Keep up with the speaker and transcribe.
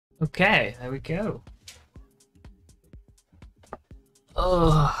Okay, there we go.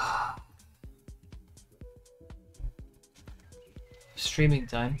 Ugh. Streaming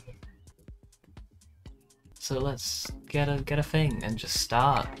time. So let's get a thing and just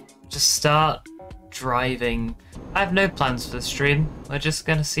start. Just start driving. I have no plans for the stream. We're just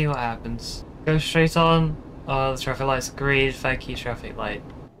gonna see what happens. Go straight on. Oh, the traffic light's green. Thank you, traffic light.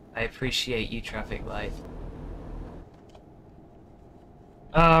 I appreciate you, traffic light.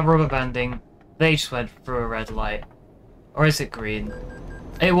 Rubber banding. They just went through a red light. Or is it green?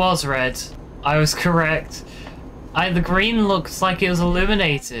 It was red. I was correct. The green looks like it was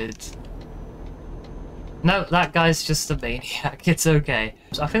illuminated. No, that guy's just a maniac. It's okay.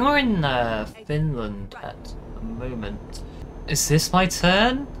 So I think we're in Finland at the moment. Is this my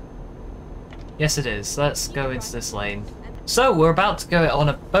turn? Yes, it is. Let's go into this lane. So we're about to go on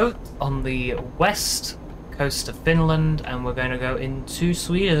a boat on the west coast of Finland, and we're going to go into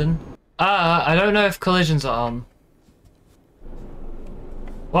Sweden. I don't know if collisions are on.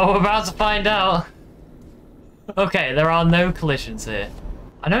 Well, we're about to find out. Okay, there are no collisions here.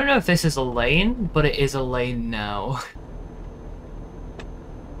 I don't know if this is a lane, but it is a lane now.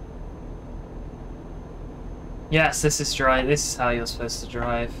 Yes, this is right. This is how you're supposed to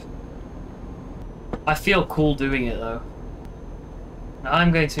drive. I feel cool doing it, though. Now,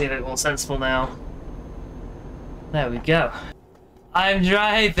 I'm going to be a bit more sensible now. There we go. I'm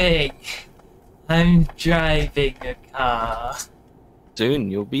driving! I'm driving a car. Soon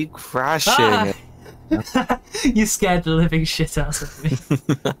you'll be crashing. You scared the living shit out of me.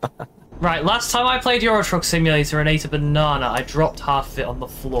 Right, last time I played Euro Truck Simulator and ate a banana, I dropped half of it on the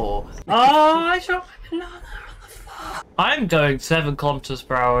floor. Oh, I dropped my banana on the floor. I'm going 7 kilometers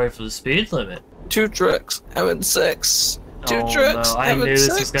per hour over the speed limit. 2 trucks, M6. 2 trucks, no, I knew this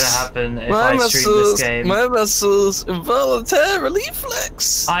was going to happen if I streamed this game. My muscles involuntarily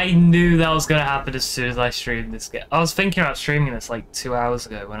flex. I knew that was going to happen as soon as I streamed this game. I was thinking about streaming this like 2 hours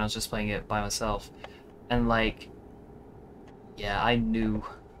ago when I was just playing it by myself. And like, yeah, I knew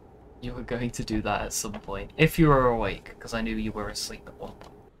you were going to do that at some point. If you were awake, because I knew you were asleep at one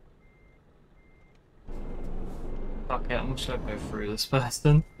point. Fuck it, I'm just gonna go through this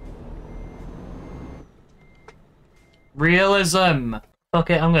person. Realism! Fuck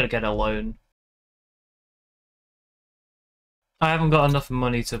it, I'm gonna get a loan. I haven't got enough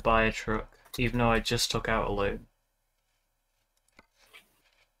money to buy a truck, even though I just took out a loan.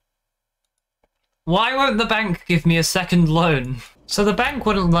 Why won't the bank give me a second loan? So the bank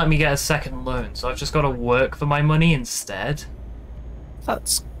wouldn't let me get a second loan, so I've just got to work for my money instead.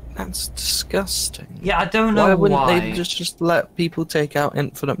 That's disgusting. Yeah, I don't know why. Why wouldn't they just let people take out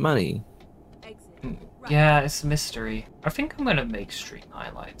infinite money? Yeah, it's a mystery. I think I'm gonna make stream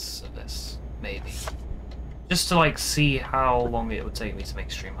highlights of this, maybe. Just to like see how long it would take me to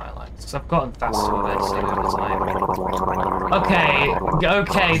make stream highlights, because I've gotten faster with editing over time.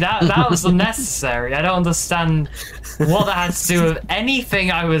 Okay, that was unnecessary. I don't understand what that had to do with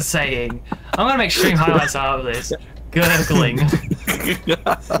anything I was saying. I'm gonna make stream highlights out of this. Gurgling.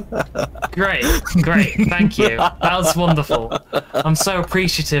 Great, thank you. That was wonderful. I'm so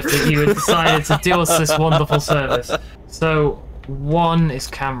appreciative that you had decided to do us this wonderful service. So, 1 is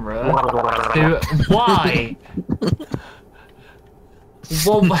camera. 2, why?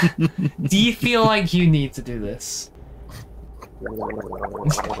 Well, do you feel like you need to do this?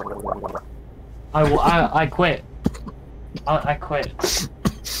 I quit. I quit.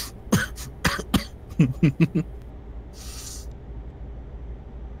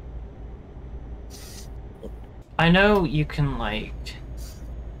 I know you can like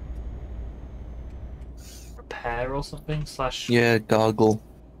repair or something slash. Yeah, goggle.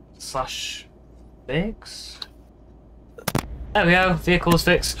 Slash fix. There we go. Vehicle is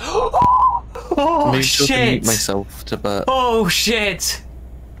fixed. Oh Maybe sure to shit! mute myself to but. Oh shit!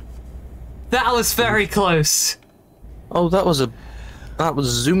 That was very close. Oh, that was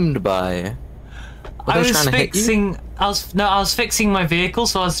zoomed by. I was fixing. I was fixing my vehicle,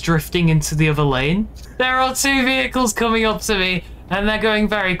 so I was drifting into the other lane. There are 2 vehicles coming up to me, and they're going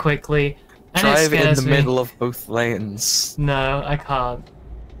very quickly. And Drive it in the me. middle of both lanes. No, I can't.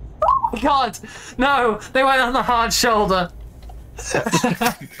 Oh my god! No! They went on the hard shoulder!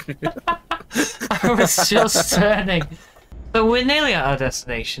 I was just turning. So we're nearly at our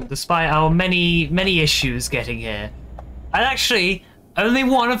destination, despite our many issues getting here. And actually, only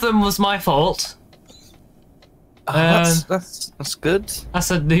one of them was my fault. That's good.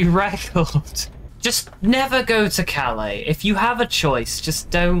 That's a new record. Just never go to Calais. If you have a choice, just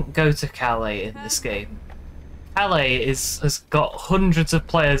don't go to Calais in this game. Calais has got hundreds of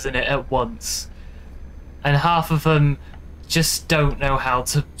players in it at once, and half of them just don't know how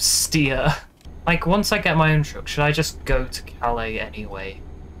to steer. Like, once I get my own truck, should I just go to Calais anyway?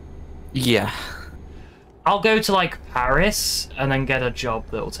 Yeah. I'll go to, like, Paris, and then get a job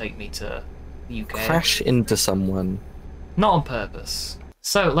that will take me to the UK. Crash into someone. Not on purpose.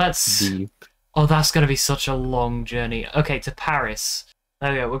 So, let's... Deep. Oh, that's going to be such a long journey. Okay, to Paris.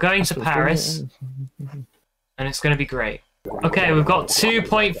 There we go. We're going to Paris, and it's going to be great. Okay, we've got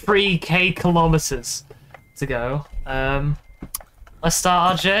 2.3k kilometers to go. Let's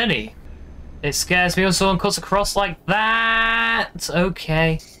start our journey. It scares me when someone cuts across like that.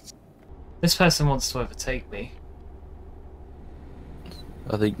 Okay. This person wants to overtake me.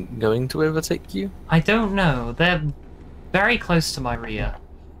 Are they going to overtake you? I don't know. They're very close to my rear.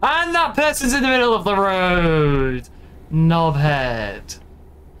 And that person's in the middle of the road! Knobhead.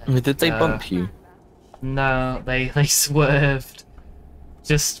 Did they bump you? No, they swerved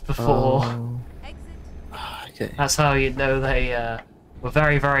just before. Okay. That's how you know they were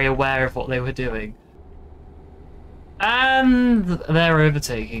very, very aware of what they were doing. And they're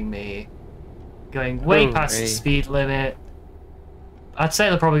overtaking me. Going way past the speed limit. I'd say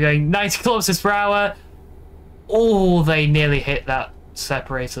they're probably going 90 kilometers per hour. Oh, they nearly hit that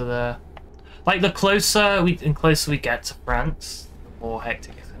separator there. Like, the closer we get to France, the more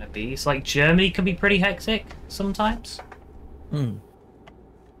hectic it's going to be. It's like Germany can be pretty hectic sometimes.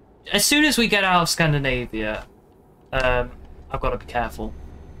 As soon as we get out of Scandinavia, I've got to be careful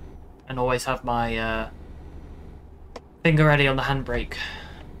and always have my finger ready on the handbrake,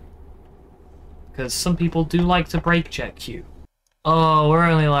 because some people do like to brake check you. Oh, we're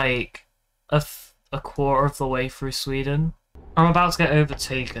only like a quarter of the way through Sweden. I'm about to get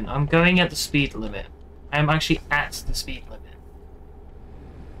overtaken. I'm going at the speed limit. I'm actually at the speed limit.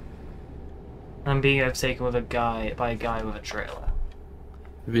 I'm being overtaken with by a guy with a trailer.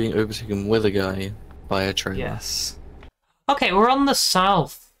 You're being overtaken with a guy by a trailer. Yes. Okay, we're on the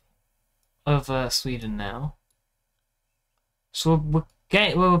south of Sweden now. So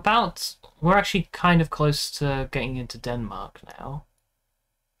we're actually kind of close to getting into Denmark now.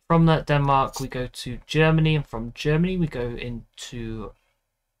 From that Denmark we go to Germany, and from Germany we go into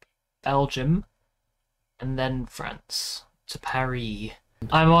Belgium, and then France to Paris.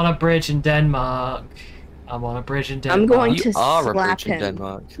 I'm on a bridge in Denmark. I'm on a bridge in Denmark. I'm going You to are a slap bridge in him.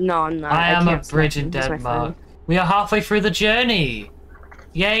 Denmark. No, I'm not. I am a can't slap bridge him. in He's my Denmark. friend. We are halfway through the journey.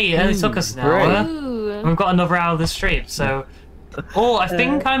 Yay, it only took us an hour. Ooh. We've got another hour of the stream, so... Oh, I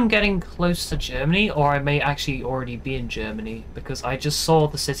think I'm getting close to Germany, or I may actually already be in Germany, because I just saw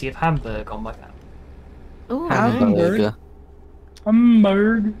the city of Hamburg on my map. Ooh, Hamburger.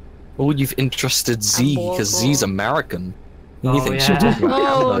 Hamburg. Oh, you've interested Z, because Z's American. You Oh, think yeah. she'll talk about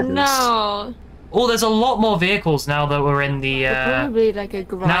Oh hamburgers. no! Oh, there's a lot more vehicles now that we're in the... Probably like a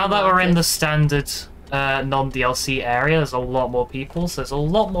grind now that we're in the market. standard non-DLC area, there's a lot more people, so there's a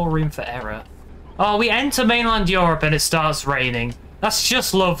lot more room for error. Oh, we enter mainland Europe and it starts raining. That's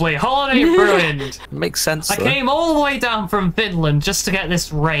just lovely. Holiday ruined. Makes sense, I though. came all the way down from Finland just to get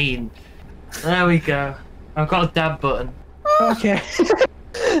this rain. There we go. I've got a dab button. Okay.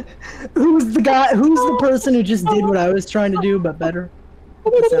 Who's the person who just did what I was trying to do, but better?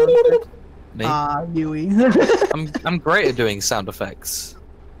 Me? Yui. I'm great at doing sound effects.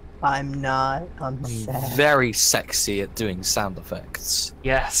 I'm not. I'm I'm sad. very sexy at doing sound effects.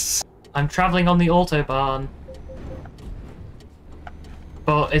 Yes. I'm travelling on the Autobahn.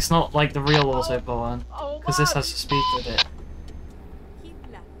 But it's not like the real Autobahn, because this has a speed limit.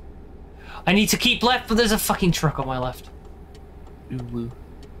 I need to keep left, but there's a fucking truck on my left. Ooh.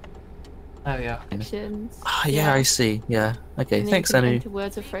 There we go. Actions. Ah, yeah, I see. Yeah. Okay, And then thanks, you can Anu. enter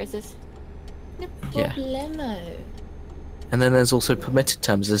words or phrases. No Yeah. problemo. And then there's also permitted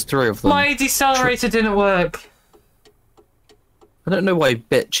terms. There's 3 of them. My decelerator didn't work. I don't know why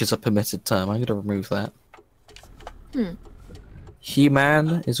bitch is a permitted term. I'm gonna remove that.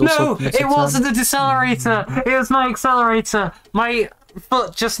 He-Man is also a No, permitted it term. wasn't a decelerator. It was my accelerator. My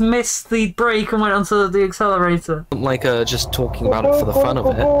foot just missed the brake and went onto the accelerator. Like just talking about it for the fun of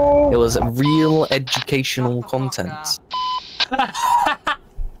it. It was real educational content.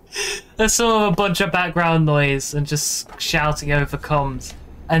 There's sort of a bunch of background noise and just shouting over comms,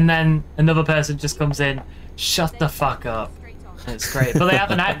 and then another person just comes in. Shut the fuck up. It's great, but they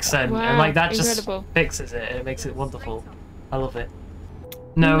have an accent, and like that Incredible. just fixes it. It makes it wonderful. I love it.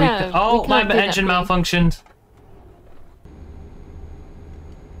 No, No, oh, we my can't do that, engine please. malfunctioned.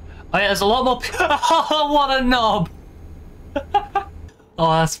 Oh yeah, there's a lot more. Oh, what a knob!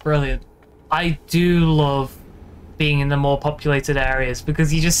 Oh, that's brilliant. I do love being in the more populated areas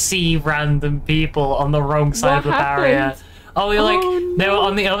because you just see random people on the wrong side What of the barrier. happened? Oh, we they were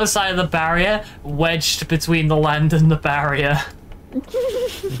on the other side of the barrier, wedged between the land and the barrier.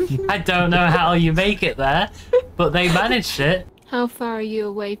 I don't know how you make it there, but they managed it. How far are you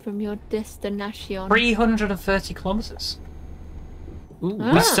away from your destination? 330 kilometers. Ooh,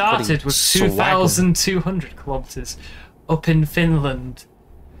 Ah. We started with swaggin'. 2,200 kilometers up in Finland,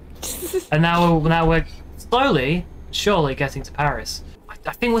 and now we're slowly, surely getting to Paris.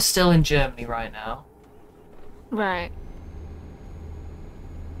 I think we're still in Germany right now. Right.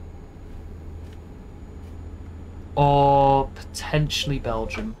 Or potentially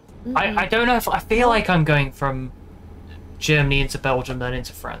Belgium. I don't know if I feel like I'm going from Germany into Belgium then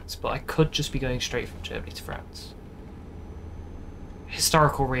into France, but I could just be going straight from Germany to France.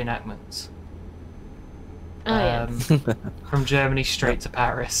 Historical reenactments. Oh, yeah. From Germany straight to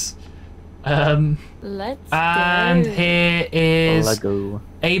Paris. Let's And go. here is Lego.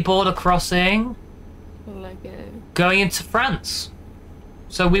 a border crossing Lego. going into France.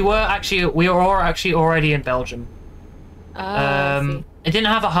 So we were actually already in Belgium. Oh, I see. It didn't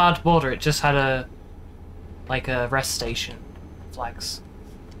have a hard border. It just had a rest station flags.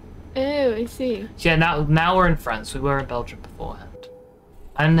 Oh, I see. So yeah, now we're in France. We were in Belgium beforehand.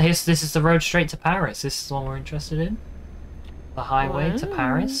 And this is the road straight to Paris. This is the one we're interested in. The highway to Wow.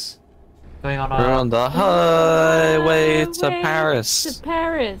 Paris. Going on We're on the highway to Highway Paris. To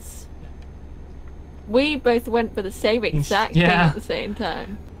Paris. We both went for the same exact thing Yeah. at the same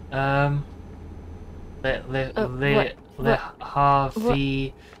time. Le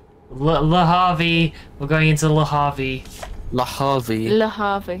Harvey. Le Harvey. We're going into Le Harvey. La Harvey. Le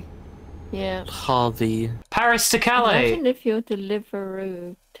Havre. Yeah. Harvey. Paris to Calais. Imagine if your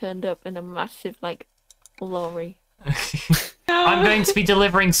Deliveroo turned up in a massive, like, lorry. I'm going to be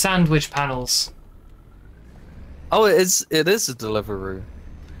delivering sandwich panels. Oh, it is a Deliveroo.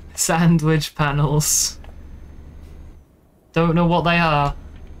 Sandwich panels. Don't know what they are,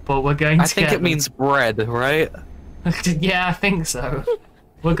 but we're going to I think get it means bread, right? them. Yeah, I think so.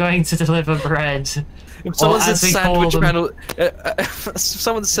 We're going to deliver bread. If someone said as we call sandwich them. panel, if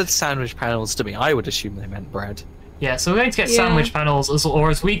someone said sandwich panels to me, I would assume they meant bread. Yeah, so we're going to get Yeah. sandwich panels, or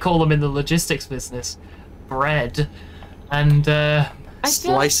as we call them in the logistics business, bread. And I feel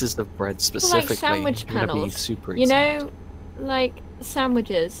Slices of bread specifically. sandwich I'm gonna be panels, super you excited. know, like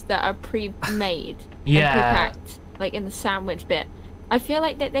sandwiches that are pre-made Yeah. and pre-packed, like in the sandwich bit. I feel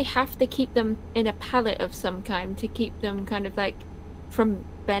like that they have to keep them in a pallet of some kind to keep them kind of like from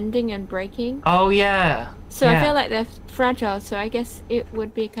bending and breaking. oh yeah. So yeah. I feel like they're fragile. So I guess it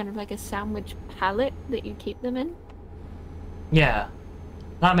would be kind of like a sandwich pallet that you keep them in. Yeah,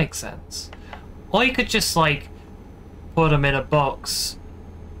 that makes sense. Or you could just like put them in a box,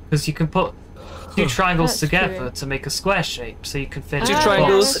 because you can put two triangles That's together true. to make a square shape, so you can fit Two in a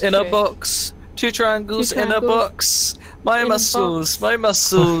triangles box. in a true. box. Two triangles Two in a triangles box. My in a muscles, box. my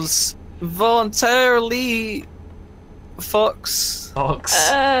muscles. Voluntarily. Fox. Box.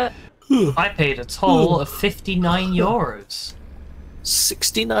 Uh, I paid a toll of 59 euros.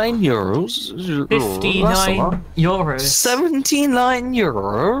 69 euros. That's a 59 lot. euros. 79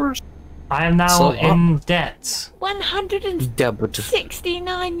 euros. I am now So, in debt. 169 Debit.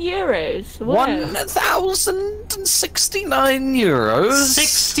 euros. Wow. 1,069 euros.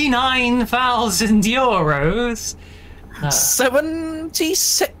 69,000 euros.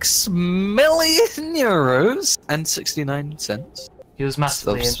 76 million euros and 69 cents. He was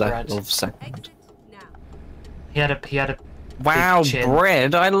massively in bread. of second. He had a Wow, chin.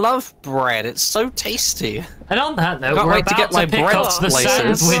 bread! I love bread. It's so tasty. And on that note, Can't we're wait to about get my to pick bread up the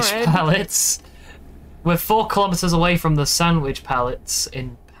places. sandwich Bread. pallets. We're 4 kilometers away from the sandwich pallets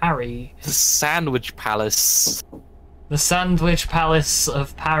in Paris. The Sandwich Palace. The sandwich palace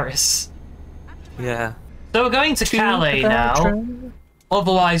of Paris. Yeah. So we're going to Calais now,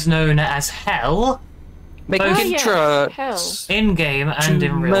 otherwise known as Hell, Making Oh, yeah, trucks. in game and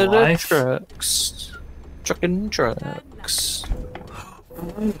in real Two-meter life. trucks. Trucking trucks.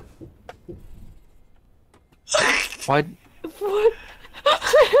 Why? What?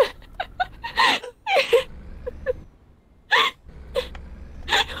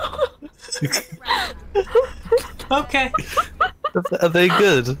 Okay. Are they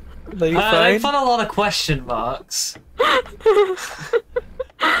good? Are they They fine? put a lot of question marks.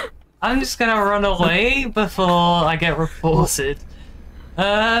 I'm just gonna run away before I get reported.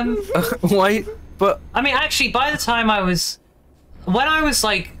 Why? But I mean, actually, by the time when I was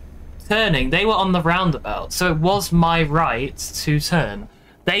like turning, they were on the roundabout, so it was my right to turn.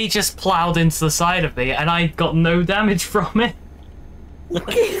 They just ploughed into the side of me, and I got no damage from it.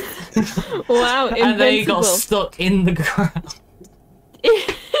 Wow, And they got invincible. stuck in the ground.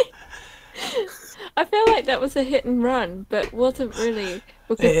 I feel like that was a hit and run, but wasn't really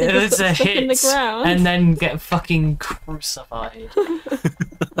because they It just was got a stuck in the hit ground. and then get fucking crucified.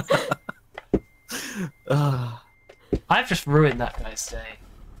 I've just ruined that guy's day.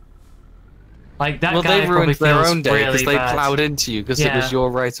 Like that Well, guy they probably ruined their feels own day because really they bad. ploughed into you because it Yeah. was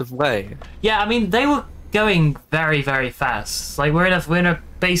your right of way. Yeah, I mean they were going very, very fast. Like we're in a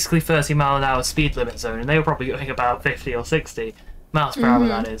basically 30-mile-an-hour speed limit zone, and they were probably going about 50 or 60 miles per hour.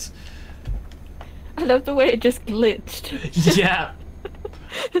 That is. I love the way it just glitched. Yeah.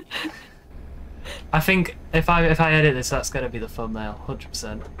 I think if I edit this, that's going to be the thumbnail,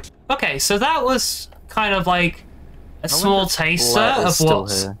 100%. Okay, so that was kind of like a small taster Blair is of still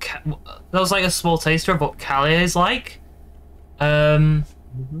what here. that was like a small taster of what Calais is like. Very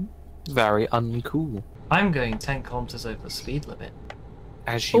uncool. I'm going 10 kilometers over the speed limit,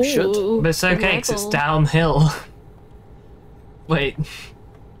 As you should. Ooh, but it's okay because it's level. downhill. Wait.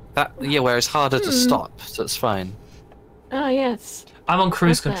 Yeah, where it's harder to stop, so it's fine. Oh yes. I'm on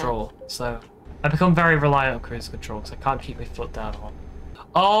cruise What's that? control, so I become very reliant on cruise control because I can't keep my foot down on.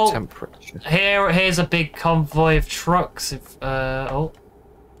 Oh, Temperature. here's a big convoy of trucks. Oh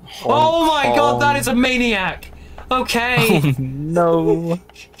my god, that is a maniac. Okay, Oh no.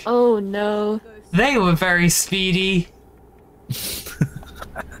 Oh no. they were very speedy.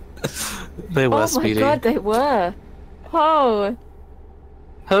 They were Oh my speedy. god, they were. Oh.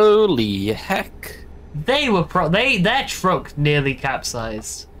 Holy heck. They were their truck nearly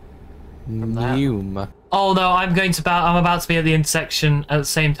capsized. that. Noom. Oh no, I'm about to be at the intersection at the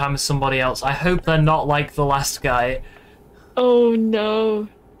same time as somebody else. I hope they're not like the last guy. Oh no.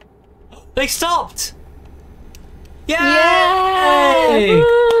 They stopped! Yay! Yeah!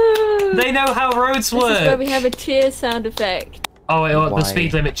 Woo! They know how roads This is where work! we have a cheer sound effect. Oh, wait, the Why?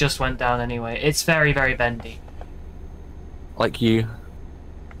 speed limit just went down anyway. It's very, very bendy. Like you.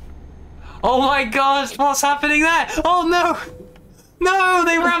 Oh my god, what's happening there? Oh no! No,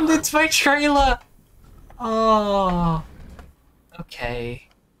 they rammed into my trailer! Oh. Okay.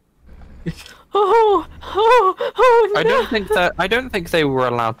 Oh no. I don't think they were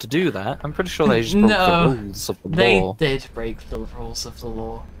allowed to do that. I'm pretty sure they just broke No, the rules of the They law. did break the rules of the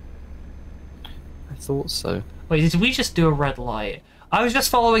law. I thought so. Wait, did we just do a red light? I was just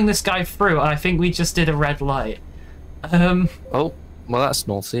following this guy through, and I think we just did a red light. Oh, well that's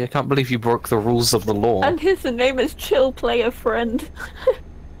naughty. I can't believe you broke the rules of the law. And his name is Chill Player Friend.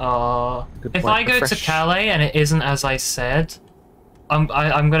 Good If point. I go to Fresh. Calais and it isn't as I said, I'm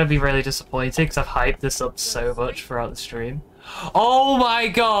gonna be really disappointed because I've hyped this up so much throughout the stream. Oh my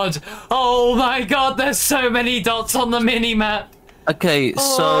god! Oh my god! There's so many dots on the minimap. Okay,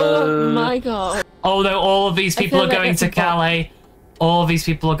 so Oh my god. Oh no! All of these I people feel are like going that's to a bot. Calais. All of these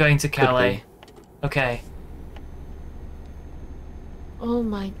people are going to Calais. Okay. Oh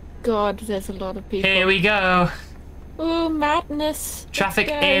my god, there's a lot of people. Here we go. Oh, madness. Traffic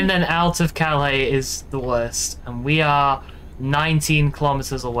Let's go. in and out of Calais is the worst, and we are 19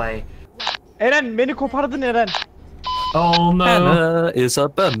 kilometers away. Eren beni kopardın Eren. Oh no! Hana is a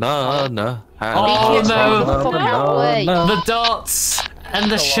banana. Hana Oh, is a no. banana. The dots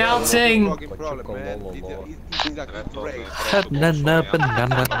and the shouting. Banana, banana,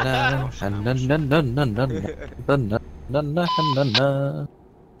 banana, banana, banana.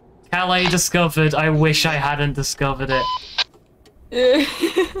 Calais discovered. I wish I hadn't discovered it.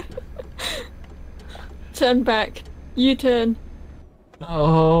 Turn back. U-turn.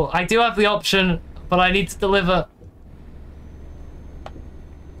 Oh, I do have the option, but I need to deliver.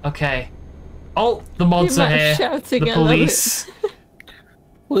 Okay. Oh, the mods The are amount of here. shouting, The I love it. police.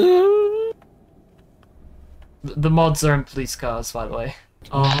 The mods are in police cars, by the way.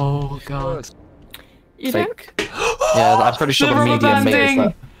 Oh god. You don't? Fake. Yeah, I'm pretty sure the rubber media made banding!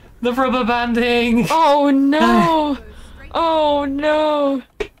 that. The rubber banding! Oh no! Oh no!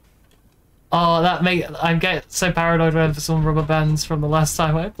 Oh, I'm getting so paranoid whenever someone rubber bands from the last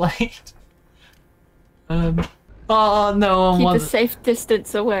time I played. Oh no, Keep a one. safe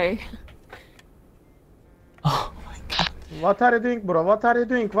distance away. Oh my god. What are you doing, bro? What are you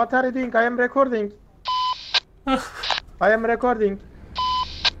doing? What are you doing? I am recording. I am recording.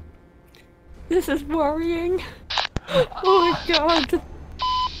 This is worrying. Oh my god.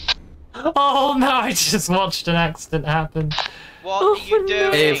 Oh no, I just watched an accident happen. What Oh, are you no.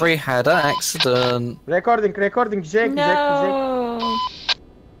 doing? Avery had an accident. Recording. Jack. No.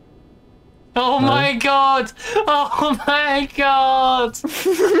 Oh my god! Oh my god!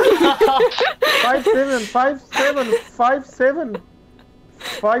 57,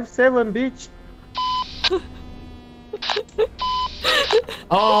 bitch.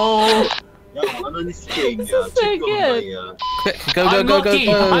 Oh! Ananı sikeyim ya. So Çık yolundan good. ya. Quick, go, I'm go, lucky.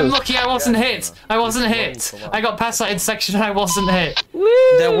 go, go. I'm lucky. I wasn't hit. I wasn't hit. I got past that intersection and I wasn't hit.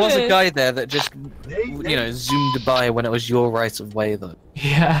 Woo! There was a guy there that just, you know, zoomed by when it was your right of way, though.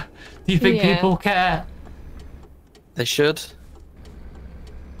 Yeah. Do you think Yeah. people care? They should.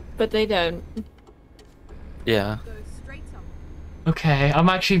 But they don't. Yeah. Okay, I'm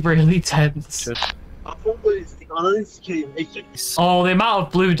actually really tense. Should. Afon balistik ananı sikeyim. Eşek. Oh, the amount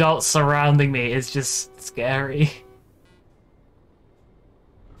of blue dots surrounding me is just scary.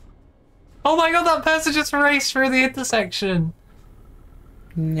 Oh my god, that person just raced through the intersection.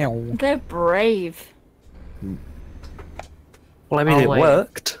 No. They're brave. Well, I mean, Oh, it wait.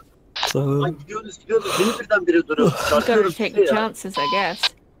 worked. So, Lan gidiyorsunuz. Beni birdenbire duruyor. You gotta take the chances, I guess.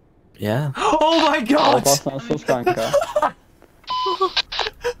 yeah. Oh my god! Alparslan sus kanka.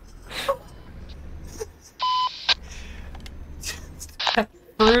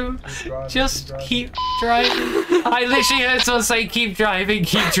 Through. Just keep driving. I literally heard someone say, keep driving,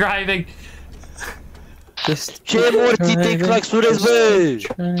 keep driving. Just driving.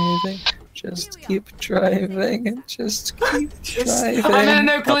 Just keep driving and just keep driving. I'm in a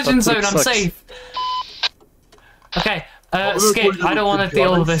no collision That zone, I'm sucks. safe. Okay, skip, I don't want to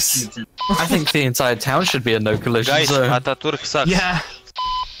deal with this. I think the entire town should be a no collision Guys, zone. Atatürk sucks. Yeah.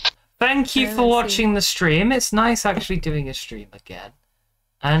 Thank you Yeah, for I see. watching the stream. It's nice actually doing a stream again.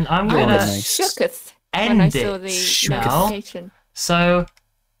 And I'm I gonna was nice. shooketh when I end saw it the now. notification. So,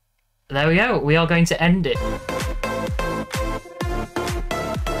 there we go. We are going to end it.